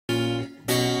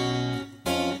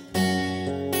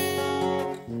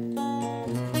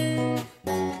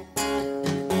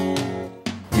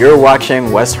You're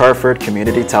watching West Hartford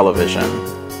Community Television.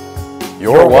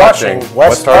 You're watching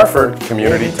West Hartford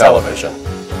Community Television.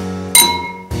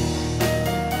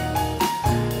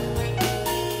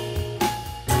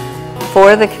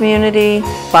 For the community,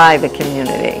 by the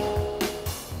community.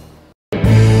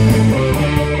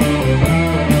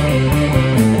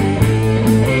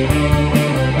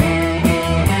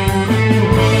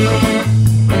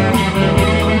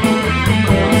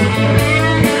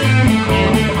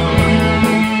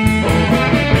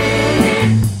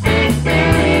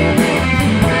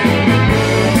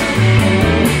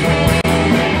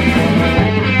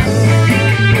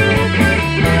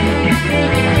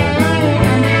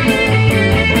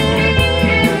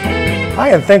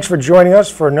 Hi, and thanks for joining us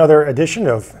for another edition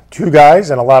of Two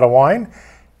Guys and a Lot of Wine.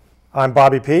 I'm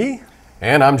Bobby P.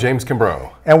 And I'm James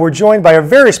Kimbrough. And we're joined by a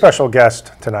very special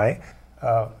guest tonight,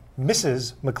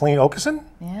 Mrs. McLean Okeson.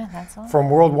 Yeah, that's all. From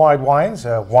Worldwide Wines,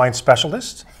 a wine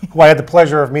specialist, who I had the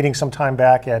pleasure of meeting some time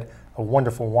back at a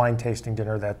wonderful wine tasting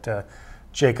dinner that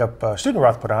Jacob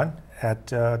Studenroth put on at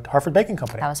Hartford Baking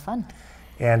Company. That was fun.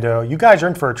 And you guys are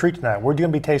in for a treat tonight. We're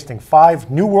going to be tasting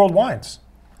 5 New World wines.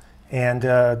 And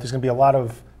there's going to be a lot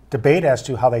of debate as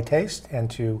to how they taste and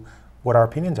to what our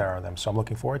opinions are on them. So I'm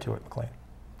looking forward to it, McLean.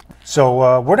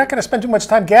 So we're not going to spend too much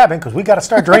time gabbing because we got to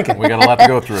start drinking. We got a lot to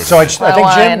go through. So I think,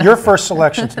 Jim, your first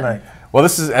selection tonight. Well,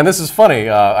 this is funny.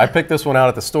 I picked this one out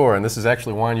at the store, and this is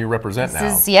actually wine you represent now.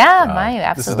 This is, Mayu,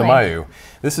 absolutely. This is the Mayu.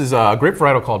 This is a grape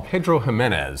varietal called Pedro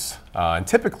Jimenez. And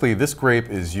typically, this grape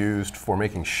is used for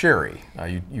making sherry.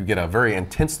 You get a very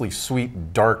intensely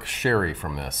sweet, dark sherry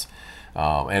from this.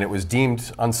 And it was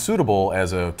deemed unsuitable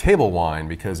as a table wine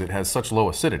because it has such low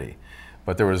acidity.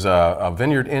 But there was a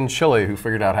vineyard in Chile who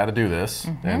figured out how to do this.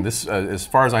 Mm-hmm. And this, as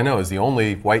far as I know, is the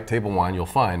only white table wine you'll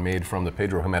find made from the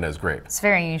Pedro Jimenez grape. It's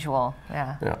very unusual,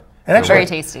 yeah. And actually, very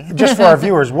tasty. Just for our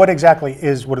viewers, what exactly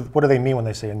is, what do they mean when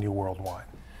they say a New World wine?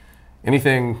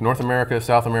 Anything North America,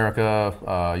 South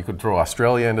America, you could throw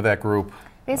Australia into that group.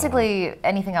 Basically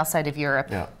anything outside of Europe.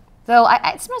 Yeah. Though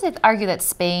I sometimes argue that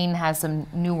Spain has some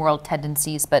New World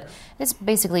tendencies, but it's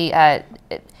basically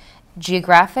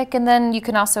geographic, and then you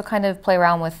can also kind of play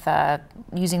around with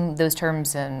using those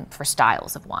terms for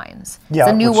styles of wines. Yeah,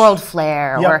 it's a New World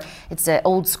flair, Yep. or it's an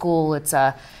old school. It's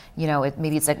a,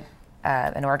 maybe it's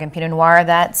an Oregon Pinot Noir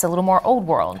that's a little more old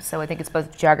world. So I think it's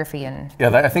both geography and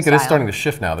I think style. it is starting to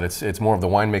shift now. That it's more of the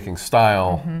winemaking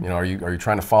style. Mm-hmm. Are you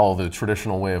trying to follow the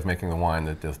traditional way of making the wine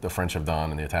that the French have done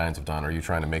and the Italians have done? Or are you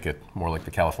trying to make it more like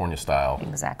the California style?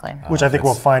 Exactly. Which I think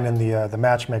we'll find in the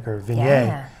matchmaker Viognier,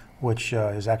 Yeah. which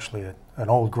is actually an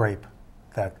old grape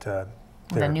that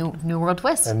The New World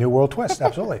twist. a New World twist,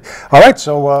 absolutely. All right,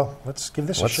 so let's give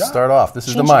this a shot. Let's start off. This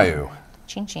is the Chin Mayu.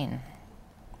 Chin chin.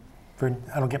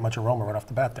 I don't get much aroma right off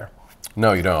the bat there.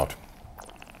 No, you don't.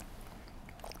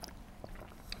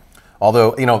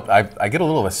 Although, I get a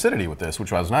little acidity with this,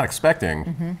 which I was not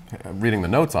expecting reading the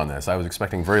notes on this. I was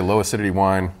expecting very low acidity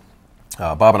wine.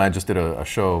 Bob and I just did a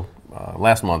show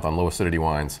last month on low acidity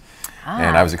wines.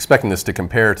 And I was expecting this to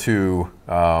compare to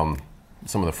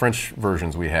some of the French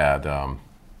versions we had,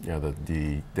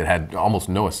 that had almost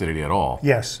no acidity at all.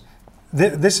 Yes.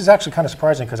 This is actually kind of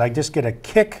surprising because I just get a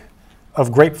kick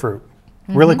of grapefruit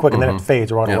really quick and then it fades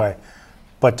right away.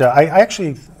 But I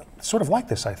actually sort of like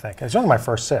this, I think. It's only my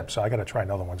first sip, so I got to try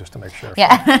another one just to make sure.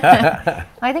 Yeah.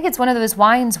 I think it's one of those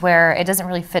wines where it doesn't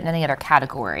really fit in any other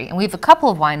category. And we have a couple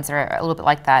of wines that are a little bit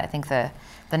like that. I think the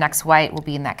next white will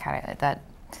be in that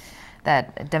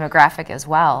that demographic as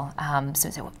well.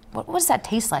 So what does that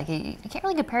taste like? You can't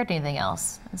really compare it to anything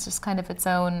else. It's just kind of its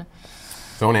own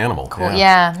animal. cool.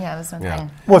 Yeah, that's one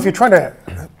thing. Well, if you're trying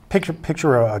to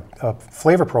picture a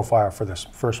flavor profile for this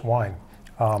first wine,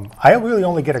 I really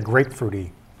only get a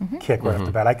grapefruity kick right off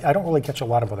the bat. I don't really catch a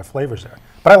lot of other flavors there.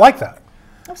 But I like that.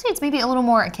 I would say it's maybe a little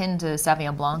more akin to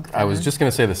Sauvignon Blanc. I was just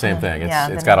going to say the same thing. It's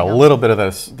than got a anything little bit of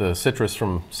the citrus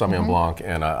from Sauvignon Blanc,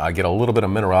 and I get a little bit of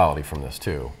minerality from this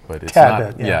too. But it's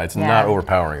Tad bit, it's not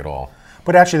overpowering at all.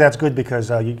 But actually, that's good because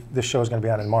this show is going to be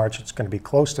out in March. It's going to be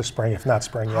close to spring, if not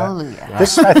spring yet. Hallelujah.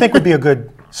 This, I think, would be a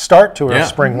good start to a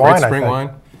spring great wine. spring I wine.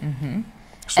 think.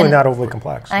 It's really not overly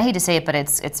complex. And I hate to say it, but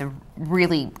it's a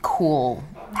really cool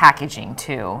packaging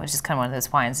too. It's just kind of one of those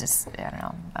wines. Just I don't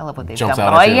know. I love what they've Jumps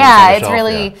done. out at you on the It's shelf,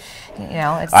 really,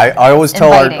 it's. I always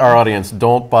tell inviting. our audience,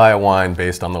 don't buy a wine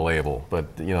based on the label.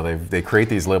 But they create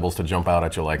these labels to jump out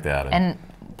at you like that. And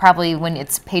probably when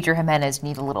it's Pedro Jimenez, you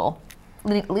need a little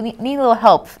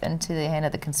help into the hand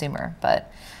of the consumer.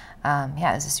 But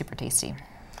this is super tasty.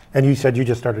 And you said you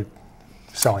just started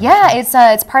selling? Yeah,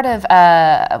 it's part of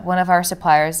one of our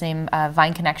suppliers named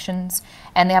Vine Connections,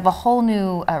 and they have a whole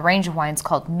new range of wines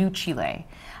called New Chile.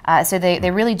 So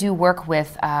they really do work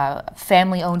with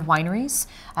family-owned wineries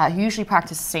who usually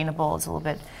practice sustainable. It's a little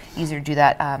bit easier to do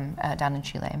that down in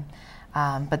Chile.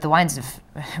 But the wines have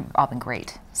all been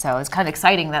great. So it's kind of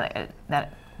exciting that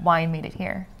that wine made it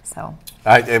here. So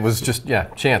It was just,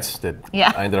 chance that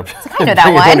I ended up I know that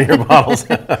bringing wine. one of your bottles.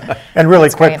 And really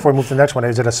quick, great. before we move to the next one,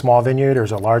 is it a small vineyard or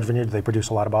is it a large vineyard? Do they produce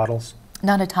a lot of bottles?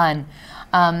 not a ton.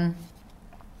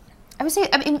 I would say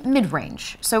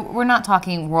mid-range. So we're not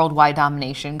talking worldwide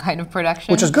domination kind of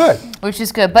production. Which is good. Which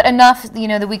is good, but enough,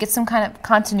 that we get some kind of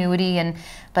continuity. And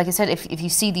like I said, if you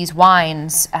see these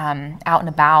wines out and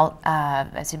about,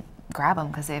 I say grab them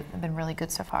because they've been really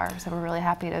good so far. So we're really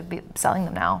happy to be selling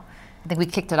them now. I think we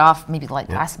kicked it off maybe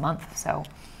last month. So.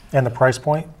 And the price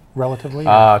point, relatively?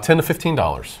 $10 to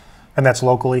 $15. And that's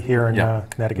locally here in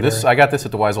Connecticut area? I got this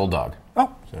at the Wise Old Dog.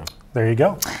 Oh, there you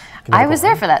go. I was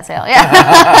there for that sale,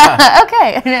 yeah.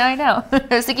 Okay, I know.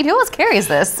 I was thinking, who else carries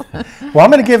this? Well,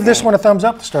 I'm going to give this one a thumbs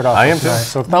up to start off I with am too. tonight.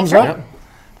 So thumbs up.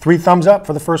 3 thumbs up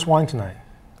for the first wine tonight.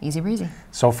 Easy breezy.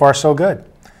 So far, so good.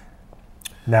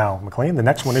 Now, McLean, the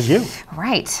next one is you.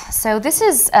 Right. So this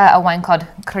is a wine called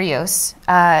Criollos.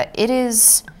 It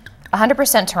is 100%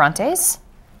 Torrontés,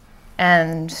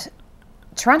 and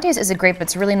Torrontés is a grape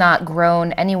that's really not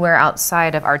grown anywhere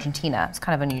outside of Argentina. It's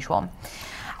kind of unusual.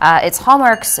 Its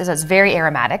hallmarks is it's very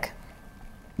aromatic,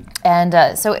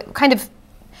 and so it kind of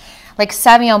like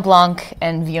Sauvignon Blanc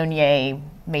and Viognier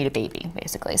made a baby,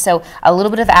 basically. So a little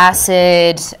bit of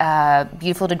acid,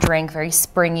 beautiful to drink, very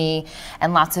springy,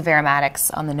 and lots of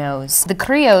aromatics on the nose. The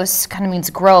Criollos kind of means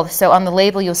growth. So on the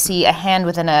label, you'll see a hand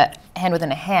within a hand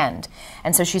within a hand.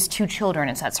 And so she's 2 children,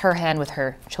 and so that's her hand with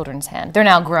her children's hand. They're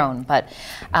now grown, but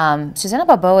Susana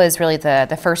Balboa is really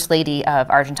the first lady of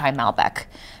Argentine Malbec.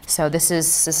 So this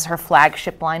is her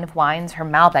flagship line of wines. Her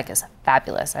Malbec is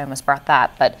fabulous. I almost brought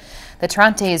that, but the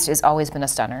Torrontés has always been a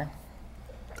stunner.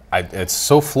 It's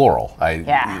so floral.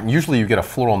 Yeah. Usually you get a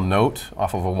floral note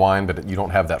off of a wine, but you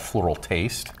don't have that floral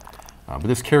taste. But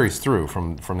this carries through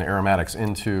from the aromatics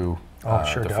into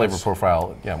sure the does. flavor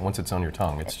profile. Yeah, once it's on your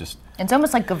tongue, it's just... It's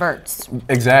almost like Gewürz,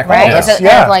 Exactly. right? Yeah. It's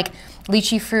kind of like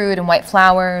lychee fruit and white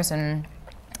flowers,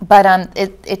 but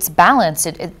it's balanced.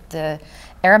 The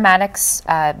aromatics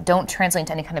don't translate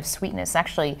into any kind of sweetness.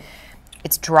 Actually,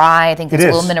 it's dry. I think there's a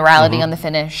little minerality on the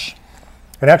finish.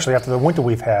 And actually, after the winter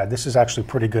we've had, this is actually a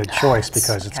pretty good choice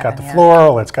because it's got the yeah.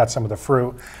 floral, it's got some of the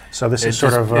fruit. So this is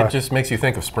sort of... It just makes you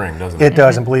think of spring, doesn't it? It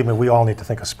does, and believe me, we all need to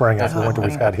think of spring after the winter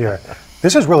we've had here.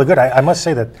 This is really good. I must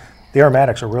say that the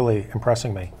aromatics are really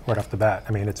impressing me right off the bat.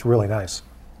 I mean, it's really nice.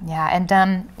 Yeah, and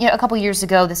a couple years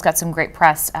ago, this got some great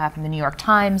press from the New York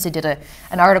Times. They did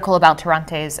an article about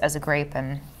Torrontés as a grape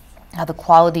and how the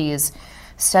quality is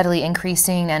steadily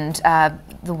increasing, and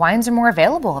the wines are more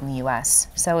available in the U.S.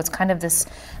 So it's kind of this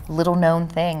little-known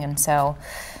thing, and so...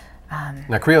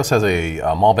 Now, Criollos has a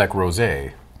Malbec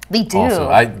Rosé. They do. Also.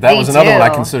 That was another one I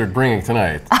considered bringing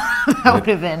tonight. That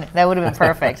would have been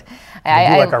perfect. We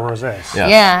do like our rosés.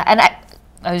 Yeah, and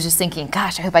I was just thinking,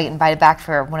 gosh, I hope I get invited back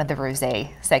for one of the rosé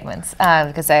segments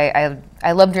because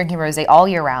I love drinking rosé all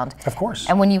year round. Of course.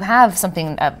 And when you have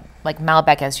something like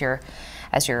Malbec as your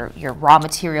raw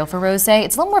material for rosé,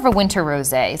 it's a little more of a winter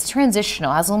rosé. It's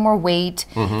transitional, has a little more weight.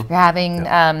 You're having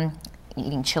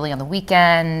eating chili on the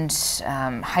weekend,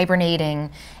 hibernating.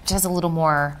 It just has a little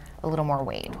more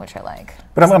weight, which I like.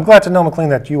 But I'm glad to know, McLean,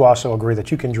 that you also agree that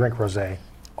you can drink rosé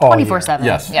all 24/7.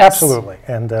 Yes. Absolutely.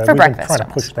 And we've been breakfast, trying to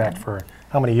push that for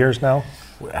how many years now?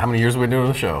 How many years have we been doing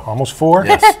the show? Almost 4?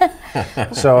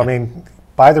 Yes. So, I mean,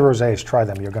 buy the rosés, try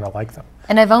them. You're going to like them.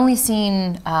 And I've only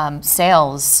seen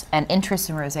sales and interest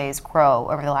in rosés grow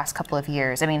over the last couple of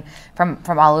years. I mean, from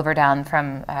all over down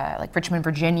from like Richmond,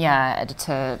 Virginia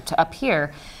to up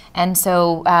here. And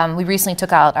so we recently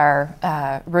took out our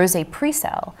rosé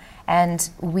pre-sale, and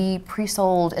we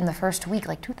pre-sold in the first week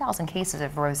like 2,000 cases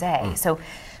of rosé. So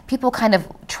people kind of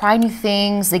try new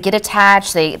things, they get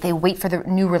attached, they wait for the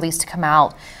new release to come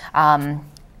out.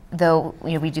 Though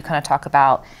we do kind of talk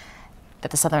about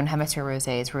that the Southern Hemisphere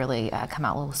rosés really come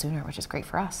out a little sooner, which is great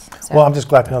for us. So. Well, I'm just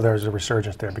glad to know there's a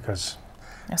resurgence there because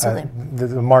Absolutely.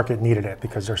 The market needed it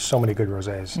because there's so many good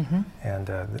rosés, and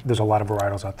there's a lot of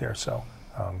varietals out there. So.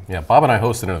 Yeah, Bob and I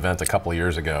hosted an event a couple of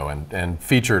years ago and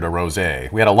featured a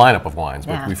rosé. We had a lineup of wines,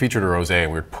 but we featured a rosé,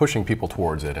 and we were pushing people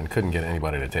towards it and couldn't get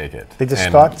anybody to take it. They just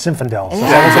thought Zinfandel. So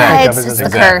Yeah, it's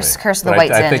the curse of the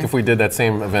white I Zin. think if we did that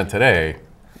same event today,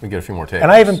 we get a few more tables.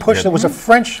 And I even pushed it was a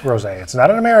French rosé. It's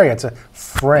not an American, it's a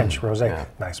French rosé. Yeah.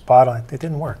 Nice bottle. It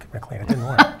didn't work, McLean. It didn't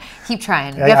work. Keep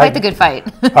trying. You I- gotta fight I- the good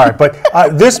fight. All right,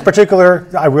 but this particular,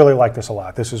 I really like this a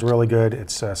lot. This is really good.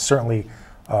 It's certainly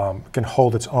can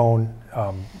hold its own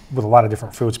with a lot of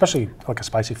different foods, especially like a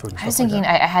spicy food. And I was stuff like thinking,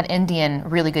 that. I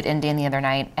had really good Indian the other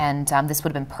night, and this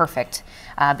would have been perfect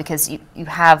because you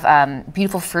have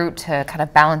beautiful fruit to kind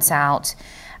of balance out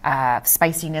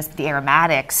spiciness, the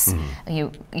aromatics.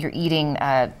 You're eating,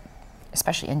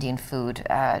 especially Indian food,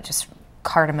 just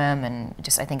cardamom, and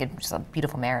just I think it's just a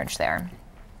beautiful marriage there.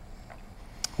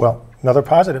 Well, another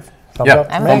positive. Thumbs Yeah,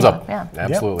 up. for me. thumbs up. Yeah.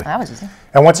 Absolutely. That was easy.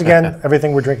 And once again,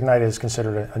 everything we're drinking tonight is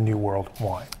considered a New World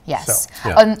wine. Yes. So,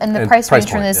 Yeah. And the And price price range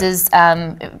from point, this yeah.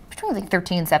 is between like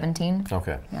 13 and 17.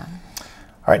 Okay. Yeah.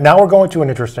 all right, now we're going to an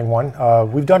interesting one.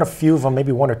 We've done a few of them,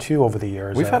 maybe one or two over the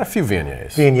years. We've had a few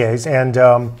Viogniers. Viogniers, and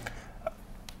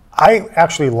I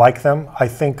actually like them. I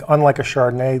think, unlike a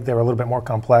Chardonnay, they're a little bit more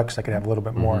complex. They can have a little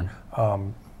bit more.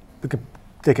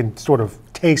 They can sort of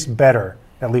taste better,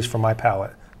 at least for my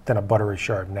palate, than a buttery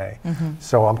Chardonnay.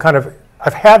 So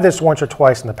I've had this once or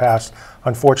twice in the past.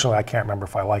 Unfortunately, I can't remember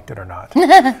if I liked it or not.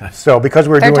 So because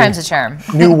we're Third doing time's a charm.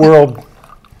 New World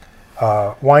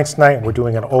wines tonight, and we're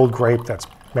doing an old grape that's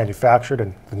manufactured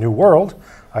in the New World,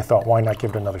 I thought, why not give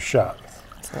it another shot?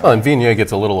 Well, and Viognier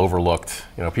gets a little overlooked.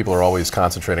 You know, people are always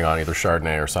concentrating on either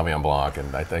Chardonnay or Sauvignon Blanc,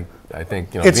 and I think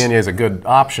Viognier is a good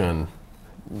option.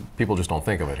 People just don't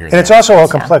think of it here. And it's also a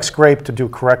complex grape to do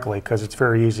correctly, because it's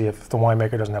very easy, if the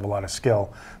winemaker doesn't have a lot of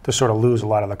skill, to sort of lose a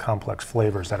lot of the complex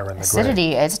flavors that are in the grape.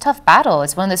 Acidity, it's a tough battle.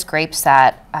 It's one of those grapes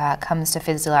that comes to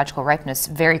physiological ripeness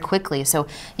very quickly. So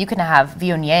you can have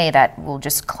Viognier that will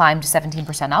just climb to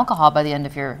 17% alcohol by the end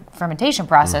of your fermentation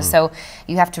process. So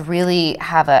you have to really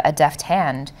have a deft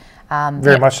hand.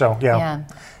 Very much so, yeah. Yeah.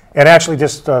 And actually,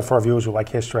 just for our viewers who like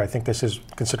history, I think this is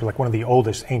considered like one of the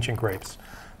oldest ancient grapes.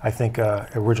 I think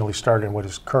it originally started in what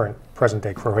is current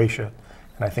present-day Croatia,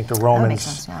 and I think the Romans makes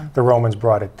sense, yeah. the Romans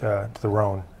brought it to the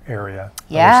Rhone area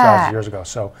Yeah. thousands of years ago.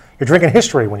 So you're drinking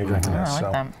history when you're drinking I this. like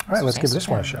So that. all right, let's give Thanks this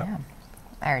for one a sharing, shot.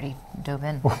 yeah. I already dove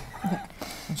in.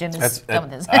 Jim is That's, done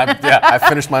with this. I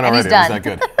finished mine And already. he's It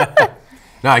was that good.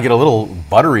 Now I get a little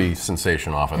buttery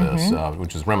sensation off of this,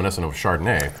 which is reminiscent of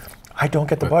Chardonnay. I don't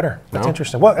get the butter. That's no?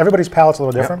 interesting. Well, everybody's palate's a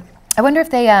little different. I wonder if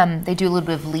they do a little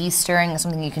bit of lee stirring,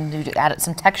 something you can do to add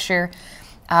some texture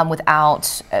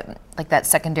without like that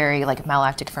secondary like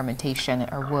malolactic fermentation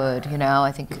or wood. You know,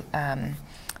 I think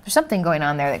there's something going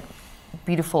on there, like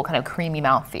beautiful kind of creamy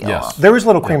mouthfeel. Yes. There is a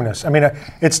little creaminess. I mean,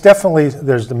 it's definitely,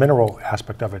 there's the mineral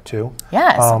aspect of it too. Yeah,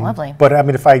 it's lovely. But I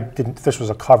mean, if this was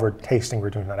a covered tasting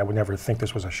we're doing that, I would never think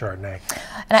this was a Chardonnay.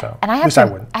 And I at have least to, I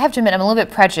wouldn't. I have to admit, I'm a little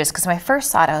bit prejudiced because when I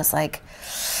first saw it, I was like,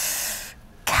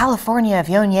 California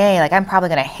Viognier, like I'm probably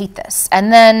going to hate this.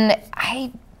 And then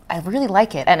I really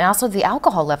like it. And also the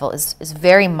alcohol level is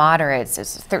very moderate.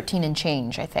 It's 13 and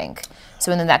change, I think.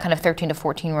 So in that kind of 13 to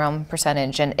 14 realm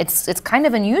percentage. And it's kind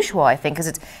of unusual, I think, because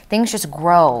things just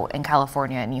grow in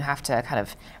California and you have to kind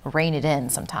of rein it in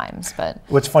sometimes. But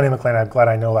What's funny, McLean, I'm glad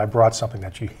I know I brought something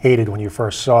that you hated when you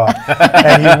first saw,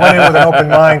 and you went in with an open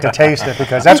mind to taste it,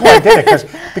 because that's why I did it.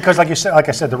 Because like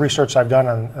I said, the research I've done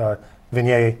on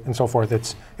Viognier and so forth,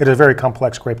 it is a very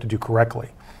complex grape to do correctly,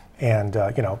 and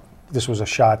this was a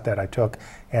shot that I took,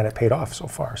 and it paid off so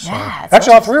far. So Yeah, it's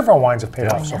actually, all three of our wines have paid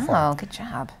off so far. oh, good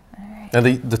job. All right. Now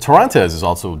the Torrontés is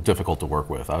also difficult to work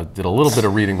with. I did a little bit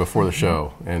of reading before the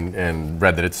show and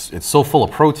read that it's so full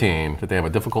of protein that they have a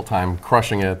difficult time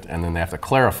crushing it, and then they have to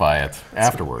clarify it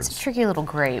afterwards. It's a tricky little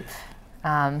grape.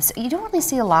 So you don't really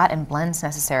see a lot in blends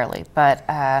necessarily, but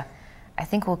I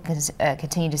think we'll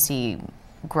continue to see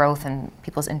growth and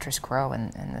people's interest grow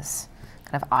in this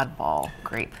kind of oddball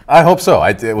grape. I hope so.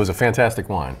 It was a fantastic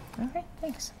wine. Okay,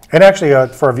 thanks. And actually,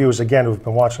 for our viewers again who've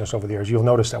been watching us over the years, you'll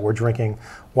notice that we're drinking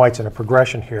whites in a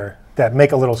progression here that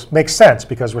make sense,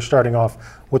 because we're starting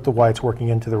off with the whites, working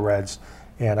into the reds,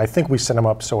 and I think we set them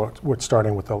up so we're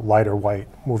starting with a lighter white,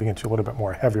 moving into a little bit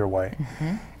more heavier white.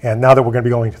 And now that we're going to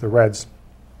be going to the reds,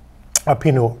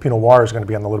 Pinot Noir is going to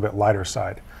be on the little bit lighter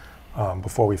side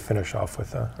before we finish off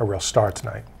with a real star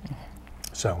tonight.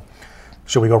 So,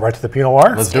 should we go right to the Pinot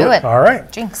Noir? Let's Do it. All right.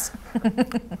 Jinx.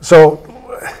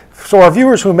 So our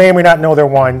viewers who may or may not know their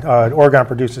wine, Oregon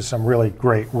produces some really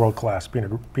great world-class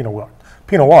Pinot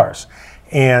Noirs.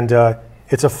 And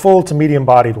it's a full to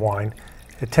medium-bodied wine.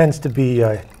 It tends to be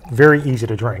very easy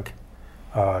to drink.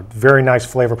 Very nice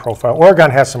flavor profile.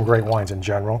 Oregon has some great wines in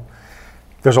general.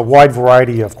 There's a wide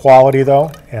variety of quality,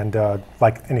 though, and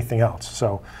like anything else.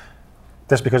 So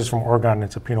just because it's from Oregon and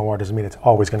it's a Pinot Noir doesn't mean it's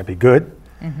always going to be good.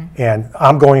 And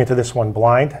I'm going into this one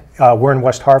blind. We're in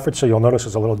West Hartford, so you'll notice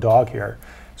there's a little dog here.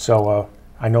 So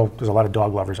I know there's a lot of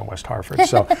dog lovers in West Hartford.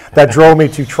 So that drove me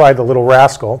to try the Little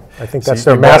Rascal. I think that's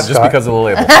their You bought it mascot. just because of the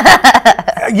label.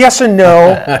 Yes and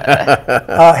no.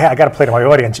 Hey, I got to play to my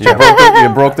audience, Jim.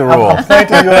 You broke the rule. I'm playing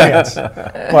to the audience.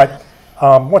 But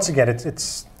once again,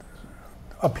 it's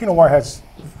a Pinot Noir has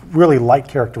really light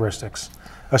characteristics,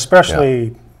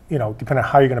 especially depending on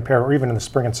how you're going to pair it, or even in the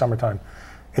spring and summertime.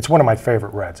 It's one of my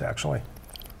favorite reds, actually.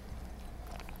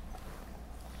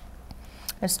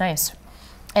 It's nice.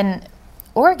 And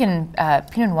Oregon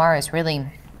Pinot Noir is really,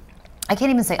 I can't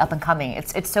even say up and coming.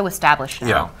 It's so established now.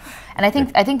 Yeah. And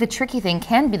I think the tricky thing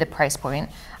can be the price point,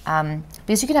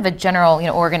 because you can have a general,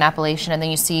 Oregon appellation, and then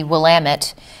you see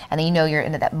Willamette, and then you're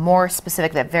into that more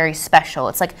specific, that very special.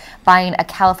 It's like buying a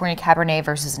California Cabernet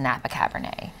versus a Napa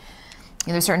Cabernet.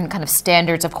 There's certain kind of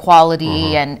standards of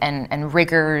quality and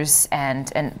rigors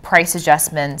and price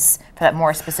adjustments for that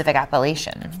more specific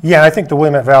appellation. Yeah, I think the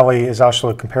Willamette Valley is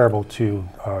also comparable to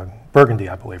Burgundy,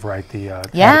 I believe, right?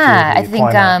 I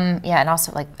think, and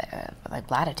also like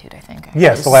latitude, I think.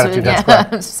 Yes, the latitude, that's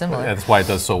correct. Similar. Yeah, that's why it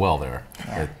does so well there.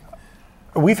 Yeah.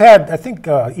 We've had, I think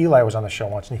Eli was on the show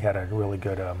once, and he had a really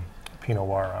good Pinot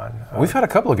Noir on. We've had a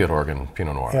couple of good Oregon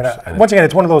Pinot Noirs. And once again,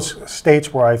 it's one of those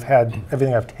states where I've had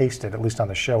everything I've tasted, at least on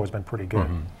the show, has been pretty good. I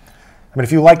mean,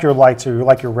 if you like your lights or you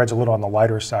like your reds a little on the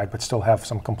lighter side, but still have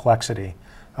some complexity,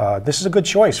 this is a good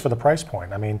choice for the price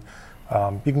point. I mean,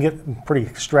 you can get pretty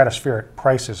stratospheric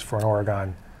prices for an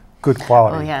Oregon good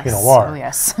quality Pinot Noir. Oh,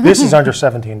 yes. This is under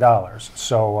 $17.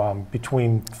 So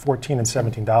between $14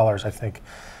 and $17, I think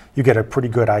you get a pretty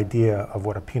good idea of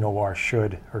what a Pinot Noir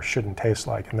should or shouldn't taste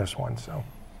like in this one. So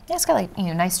yeah, it's got like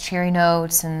nice cherry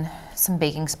notes and some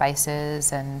baking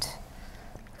spices and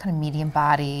kind of medium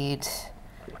bodied.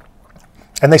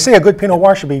 And they say a good Pinot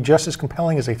Noir should be just as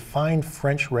compelling as a fine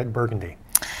French red Burgundy.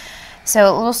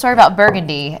 So a little story about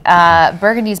Burgundy.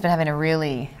 Burgundy's been having a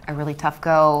really tough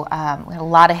go. We had a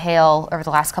lot of hail over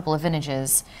the last couple of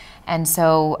vintages, and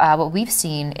so what we've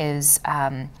seen is,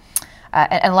 and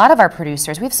a lot of our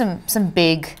producers, we have some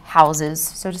big houses,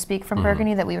 so to speak, from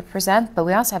Burgundy that we represent, but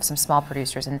we also have some small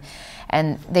producers,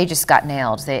 and they just got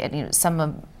nailed.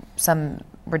 Some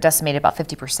were decimated about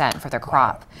 50% for their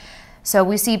crop. So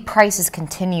we see prices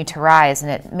continue to rise,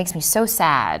 and it makes me so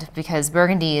sad because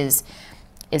Burgundy is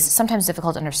sometimes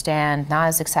difficult to understand, not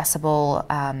as accessible.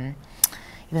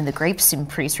 Even the grapes seem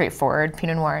pretty straightforward,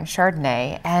 Pinot Noir and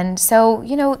Chardonnay. And so,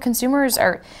 consumers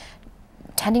are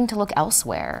tending to look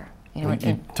elsewhere.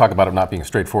 You talk about it not being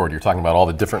straightforward. You're talking about all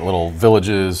the different little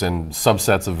villages and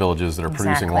subsets of villages that are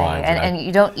producing wines. And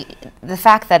you don't, the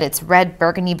fact that it's red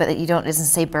Burgundy, but it doesn't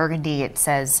say Burgundy, it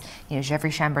says,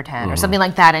 Gevrey Chambertin or something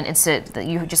like that. And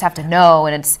you just have to know,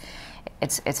 and it's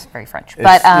very French.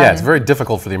 It's very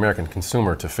difficult for the American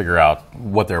consumer to figure out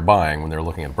what they're buying when they're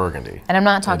looking at Burgundy. And I'm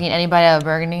not talking anybody out of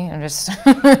Burgundy. I'm just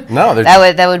no,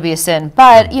 that would be a sin.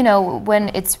 But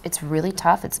when it's really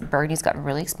tough, Burgundy's gotten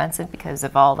really expensive because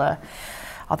of all the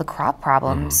crop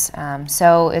problems.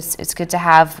 So it's good to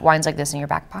have wines like this in your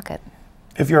back pocket.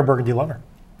 If you're a Burgundy lover.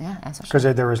 Yeah, absolutely.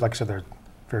 Because there is, like I said, they're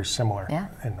very similar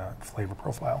in the flavor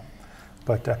profile.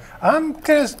 But I'm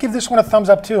going to give this one a thumbs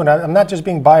up, too. And I'm not just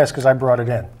being biased because I brought it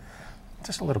in.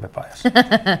 Just a little bit biased.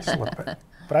 Just a little bit.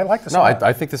 But I like this one.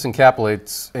 I think this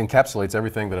encapsulates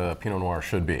everything that a Pinot Noir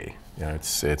should be.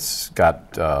 It's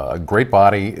got a great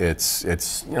body. It's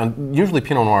usually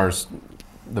Pinot Noirs,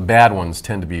 the bad ones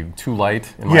tend to be too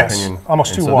light, in my opinion. Yes,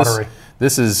 almost too watery.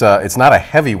 This is, it's not a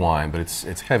heavy wine, but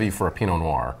it's heavy for a Pinot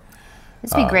Noir.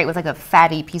 This would be great with like a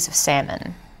fatty piece of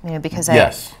salmon. Because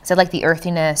I like the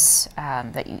earthiness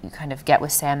that you kind of get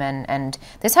with salmon, and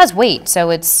this has weight, so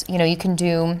it's you can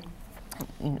do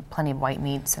plenty of white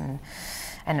meats, and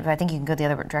I think you can go the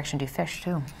other direction, do fish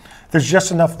too. There's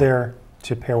just enough there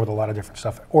to pair with a lot of different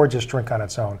stuff, or just drink on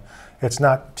its own. It's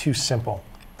not too simple.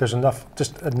 There's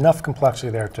just enough complexity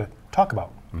there to talk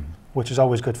about, which is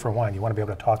always good for wine. You want to be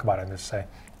able to talk about it and just say,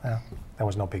 that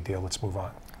was no big deal. Let's move on.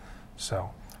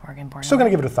 So, still going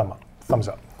to give it a thumbs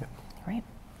up. Yeah. Right.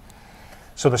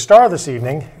 So the star of this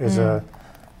evening is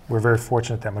we're very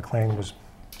fortunate that McLean was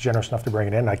generous enough to bring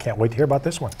it in. I can't wait to hear about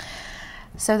this one.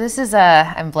 So this is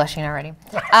I'm blushing already.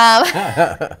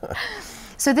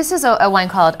 So this is a wine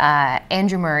called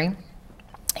Andrew Murray.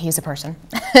 He's a person.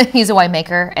 He's a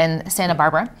winemaker in Santa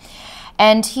Barbara.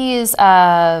 And he is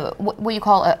what you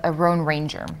call a Rhone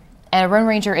Ranger. And a Rhone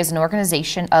Ranger is an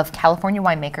organization of California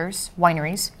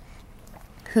wineries,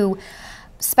 who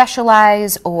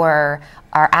specialize or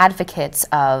are advocates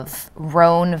of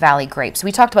Rhone Valley grapes.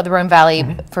 We talked about the Rhone Valley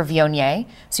for Viognier,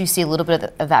 so you see a little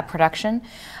bit of that production.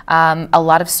 A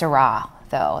lot of Syrah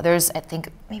though. There's, I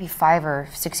think, maybe 5 or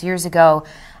 6 years ago,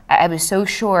 I was so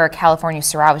sure California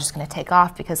Syrah was just going to take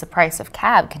off because the price of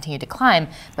Cab continued to climb,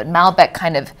 but Malbec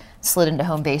kind of slid into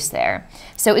home base there.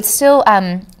 So it's still,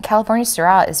 California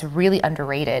Syrah is really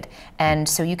underrated, and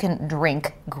so you can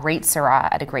drink great Syrah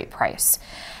at a great price.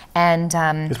 And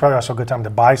it's probably also a good time to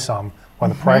buy some when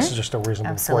the prices are still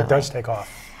reasonable before it does take off.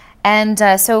 And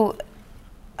so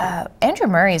Andrew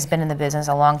Murray has been in the business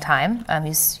a long time.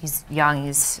 He's young,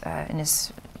 he's in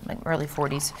his early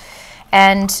 40s.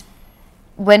 And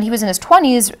when he was in his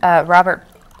 20s, Robert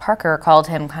Parker called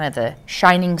him kind of the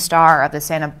shining star of the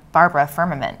Santa Barbara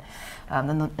firmament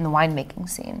in the winemaking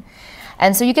scene.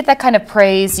 And so you get that kind of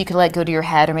praise. You could let go to your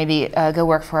head or maybe go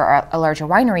work for a larger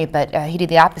winery, but he did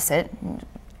the opposite.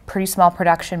 Pretty small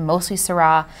production, mostly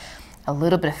Syrah, a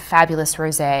little bit of fabulous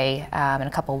rosé, and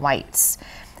a couple whites.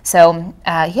 So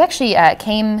he actually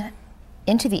came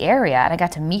into the area, and I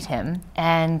got to meet him.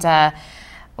 And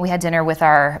we had dinner with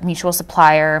our mutual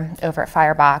supplier over at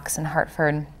Firebox in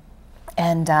Hartford,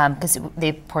 and because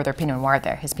they pour their Pinot Noir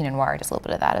there, his Pinot Noir does a little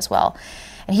bit of that as well.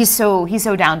 And he's so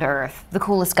down to earth, the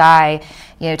coolest guy.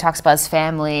 You know, he talks about his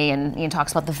family and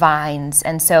talks about the vines,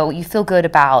 and so you feel good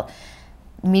about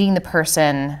meeting the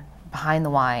person behind the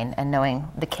wine and knowing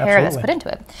the care that's put into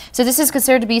it. So this is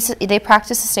considered to be, they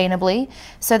practice sustainably.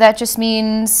 So that just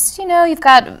means, you've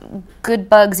got good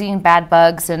bugs eating bad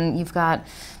bugs, and you've got,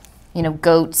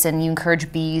 goats, and you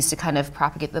encourage bees to kind of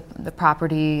propagate the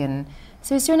property, and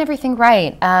so he's doing everything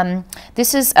right.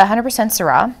 This is 100%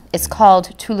 Syrah. It's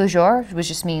called tout le jour, which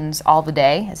just means all the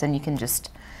day, as in you can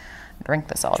just drink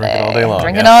this all day. Drink it all day long.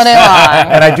 Drink it all day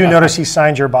long. And I do notice he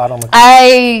signed your bottle.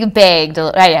 I begged.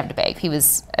 I didn't have to beg. He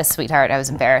was a sweetheart. I was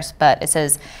embarrassed, but it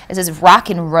says Rock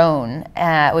and Roan,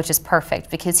 which is perfect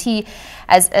because he,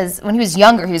 as when he was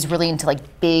younger, he was really into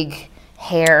like big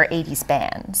hair 80s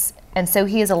bands. And so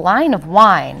he has a line of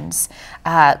wines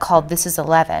called This Is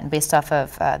 11, based off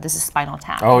of This Is Spinal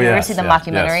Tap. Oh, you yes. ever see the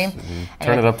mockumentary? Yes. Mm-hmm.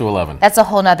 Turn it up to 11. That's a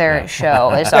whole nother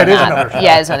show. It's It is another show.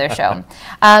 Yeah, it's another show.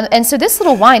 And so this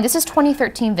little wine, this is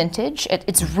 2013 vintage.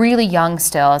 It's really young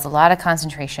still. Has a lot of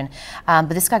concentration. But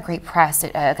this got great press.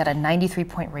 It got a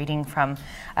 93-point rating from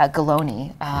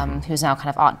Galoni, who's now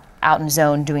kind of out in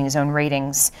zone doing his own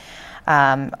ratings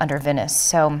under Venice.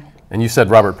 So. And you said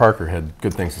Robert Parker had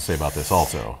good things to say about this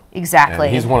also. Exactly.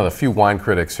 And he's one of the few wine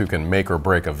critics who can make or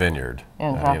break a vineyard.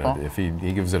 Exactly. If he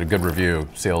gives it a good review,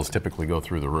 sales typically go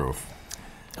through the roof.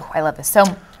 Oh, I love this. So,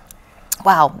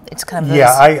 wow, it's kind of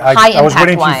I was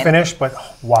waiting to finish, but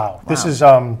wow. This is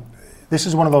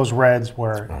one of those reds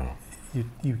where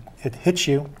it hits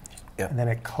you, and then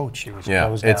it coats you as it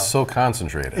goes down. It's so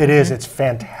concentrated. It is. It's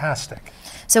fantastic.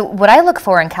 So what I look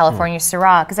for in California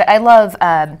Syrah, because I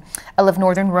love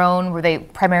Northern Rhone, where they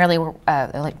primarily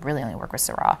really only work with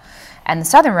Syrah, and the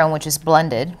Southern Rhone, which is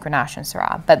blended Grenache and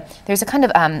Syrah. But there's a kind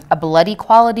of a bloody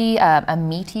quality, a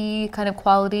meaty kind of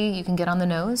quality you can get on the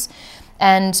nose,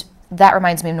 and that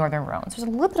reminds me of Northern Rhone. So there's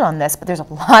a little bit on this, but there's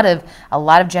a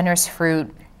lot of generous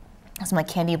fruit, some like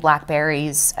candied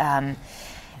blackberries.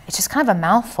 It's just kind of a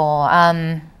mouthful.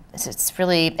 It's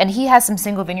really, and he has some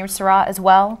single vineyard Syrah as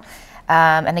well.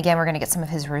 And again, we're going to get some of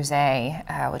his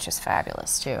rosé, which is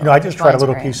fabulous too. I just tried a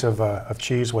little piece of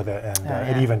cheese with it,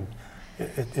 and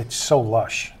it's so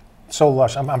lush, so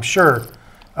lush. I'm sure.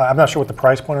 I'm not sure what the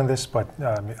price point of this, but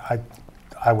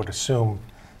I would assume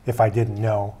if I didn't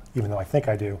know, even though I think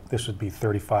I do, this would be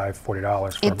 $35,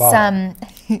 $40 for a bottle.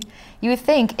 You would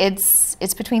think it's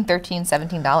between $13 and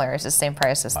 $17, the same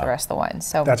price as the rest of the wines.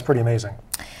 So that's pretty amazing.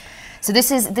 So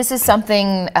this is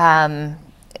something I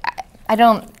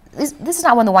don't. This is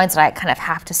not one of the wines that I kind of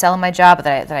have to sell in my job, but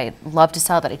that I love to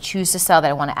sell, that I choose to sell, that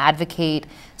I want to advocate.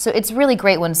 So it's really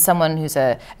great when someone who's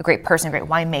a great person, a great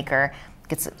winemaker,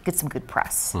 gets some good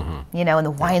press. Mm-hmm. And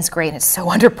the wine's great, and it's so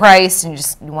underpriced, and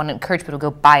you want to encourage people to go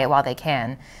buy it while they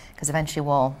can, because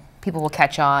eventually people will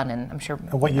catch on, and I'm sure.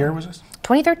 And what year was this?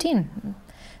 2013.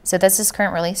 So that's his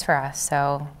current release for us.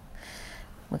 So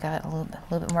we got a little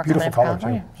bit more beautiful coming in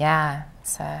color too. Yeah,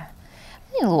 it's I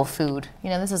need a little food.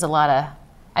 This is a lot of.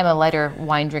 I'm a lighter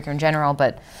wine drinker in general,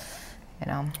 but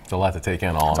it's a lot to take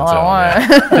in all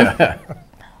on its own.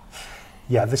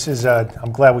 Yeah, this is.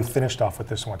 I'm glad we finished off with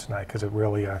this one tonight because it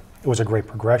really it was a great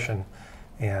progression,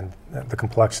 and the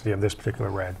complexity of this particular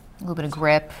red. A little bit of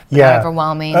grip, not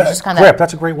overwhelming. Just kind grip.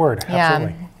 That's a great word. Yeah.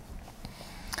 Absolutely.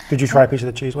 Did you try a piece of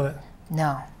the cheese with it?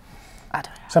 No, I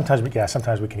don't. Sometimes we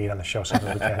can eat on the show.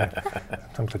 Sometimes we can't.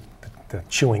 Sometimes the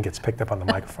chewing gets picked up on the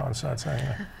microphone, so it's.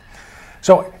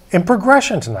 So in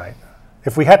progression tonight,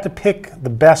 if we had to pick the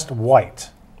best white,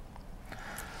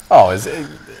 Oh,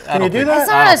 Can you do that? It's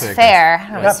not as fair. I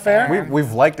don't know Not if it's fair?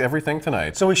 We've liked everything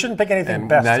tonight. So we shouldn't pick anything And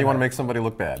best. now you want to tonight. make somebody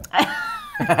look bad.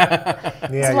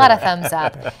 It's a lot of thumbs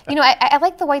up. You know, I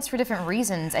like the whites for different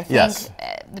reasons. I think Yes.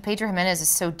 The Pedro Jimenez is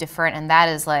so different, and that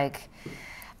is like,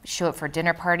 show up for a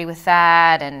dinner party with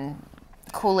that, and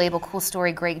cool label, cool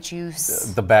story, great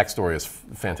juice. The backstory is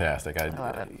fantastic.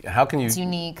 love How can you? It's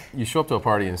unique. You show up to a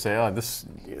party and say, "Oh, this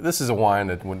is a wine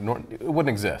that it wouldn't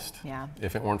exist Yeah.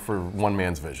 if it weren't for one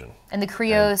man's vision." And the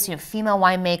Crios, you know, female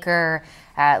winemaker,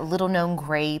 little known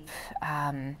grape,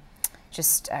 and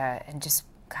just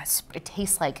God, it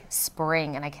tastes like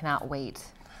spring, and I cannot wait.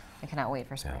 I cannot wait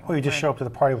for spring. Well, you just show up to the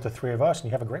party with the three of us, and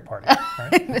you have a great party,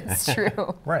 right? It's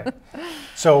true. Right.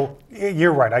 So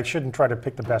you're right. I shouldn't try to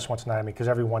pick the best ones tonight because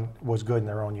everyone was good in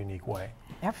their own unique way.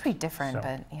 They're pretty different, So.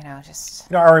 but you know, just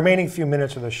You know, our remaining few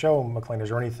minutes of the show, McLean, is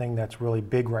there anything that's really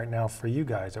big right now for you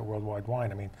guys at Worldwide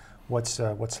Wine? I mean, what's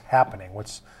happening?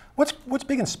 What's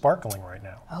big and sparkling right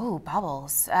now? oh,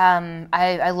 bubbles.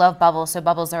 I love bubbles. So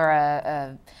bubbles are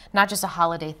a not just a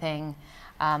holiday thing;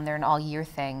 they're an all-year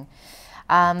thing.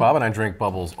 Bob and I drink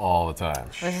bubbles all the time.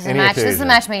 This is a Any match. This is a occasion.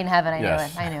 match made in heaven. I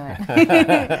Yes. knew it. I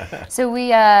knew it. So we,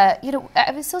 you know,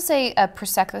 I would still say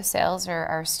prosecco sales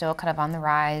are still kind of on the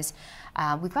rise.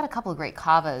 We've got a couple of great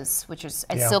cavas, which is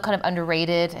it's Yeah. still kind of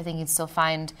underrated. I think you'd still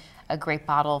find a great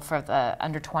bottle for the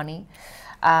under 20.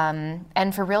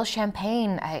 And for real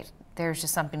champagne, there's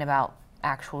just something about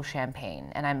actual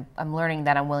champagne, and I'm learning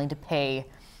that I'm willing to pay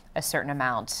a certain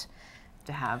amount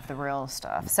to have the real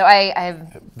stuff. So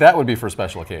I've That would be for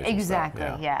special occasions. though. exactly,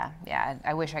 Yeah. yeah.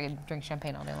 I wish I could drink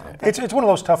champagne all day long. It's one of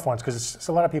those tough ones because it's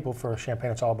a lot of people for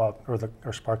champagne. It's all about or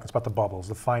sparkling. It's about the bubbles,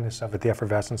 the fineness of it, the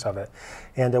effervescence of it.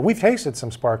 And we've tasted some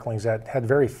sparklings that had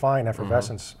very fine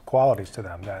effervescence qualities to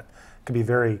them that could be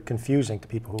very confusing to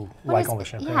people who like only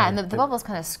champagne. Yeah, and the bubbles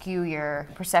kind of skew your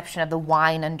perception of the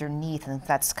wine underneath, and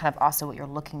that's kind of also what you're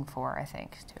looking for, I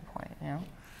think, to a point, you know?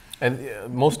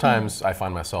 And most times I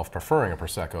find myself preferring a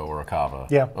prosecco or a cava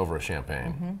Yeah. over a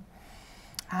champagne.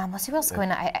 Let's see what else is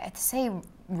going on. I'd say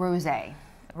rosé,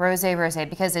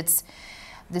 because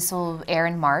this will air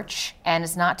in March, and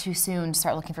it's not too soon to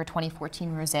start looking for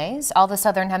 2014 rosés. All the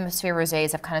Southern Hemisphere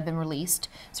rosés have kind of been released.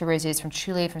 So rosés from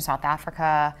Chile, from South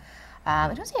Africa.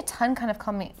 I don't see a ton kind of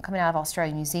coming out of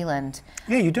Australia, New Zealand.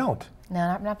 Yeah, you don't.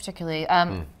 No, not particularly.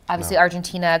 Obviously,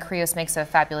 Argentina, Crios makes a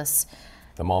fabulous.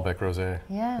 The Malbec rosé.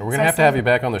 Yeah, We're gonna have to have you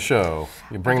back on the show.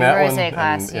 You bring that one. rosé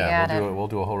class, And, you yeah, got it. we'll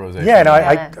do a whole rosé. Yeah, no,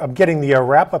 Yeah. I'm getting the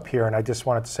wrap up here, and I just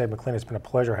wanted to say, McLean, it's been a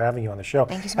pleasure having you on the show.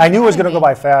 Thank you so much I knew for it was going to having go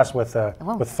me. by fast with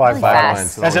went five really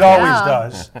bottles, fast. as it Yeah. always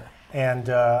does. And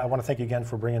I want to thank you again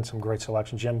for bringing some great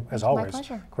selection, Jim. As My always,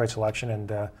 pleasure. great selection.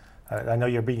 And I know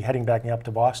you'll be heading back up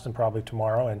to Boston probably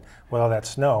tomorrow, and with all that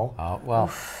snow,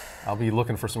 Well, I'll be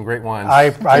looking for some great wines.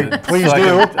 I please so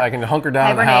do. I can hunker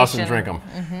down in the house and drink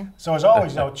Hibernation. them. So as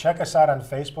always, check us out on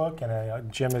Facebook,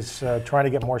 and Jim is trying to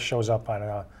get more shows up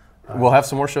on. We'll have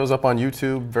some more shows up on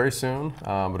YouTube very soon.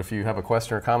 But if you have a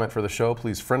question or comment for the show,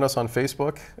 please friend us on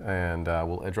Facebook, and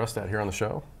we'll address that here on the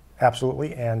show.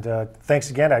 Absolutely, and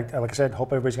thanks again. Like I said,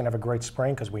 hope everybody's going to have a great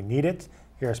spring because we need it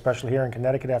here, especially here in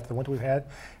Connecticut after the winter we've had.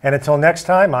 And until next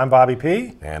time, I'm Bobby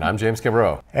P. And I'm James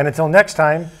Cabreau. And until next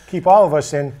time, keep all of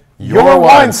us in Your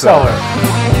wine cellar.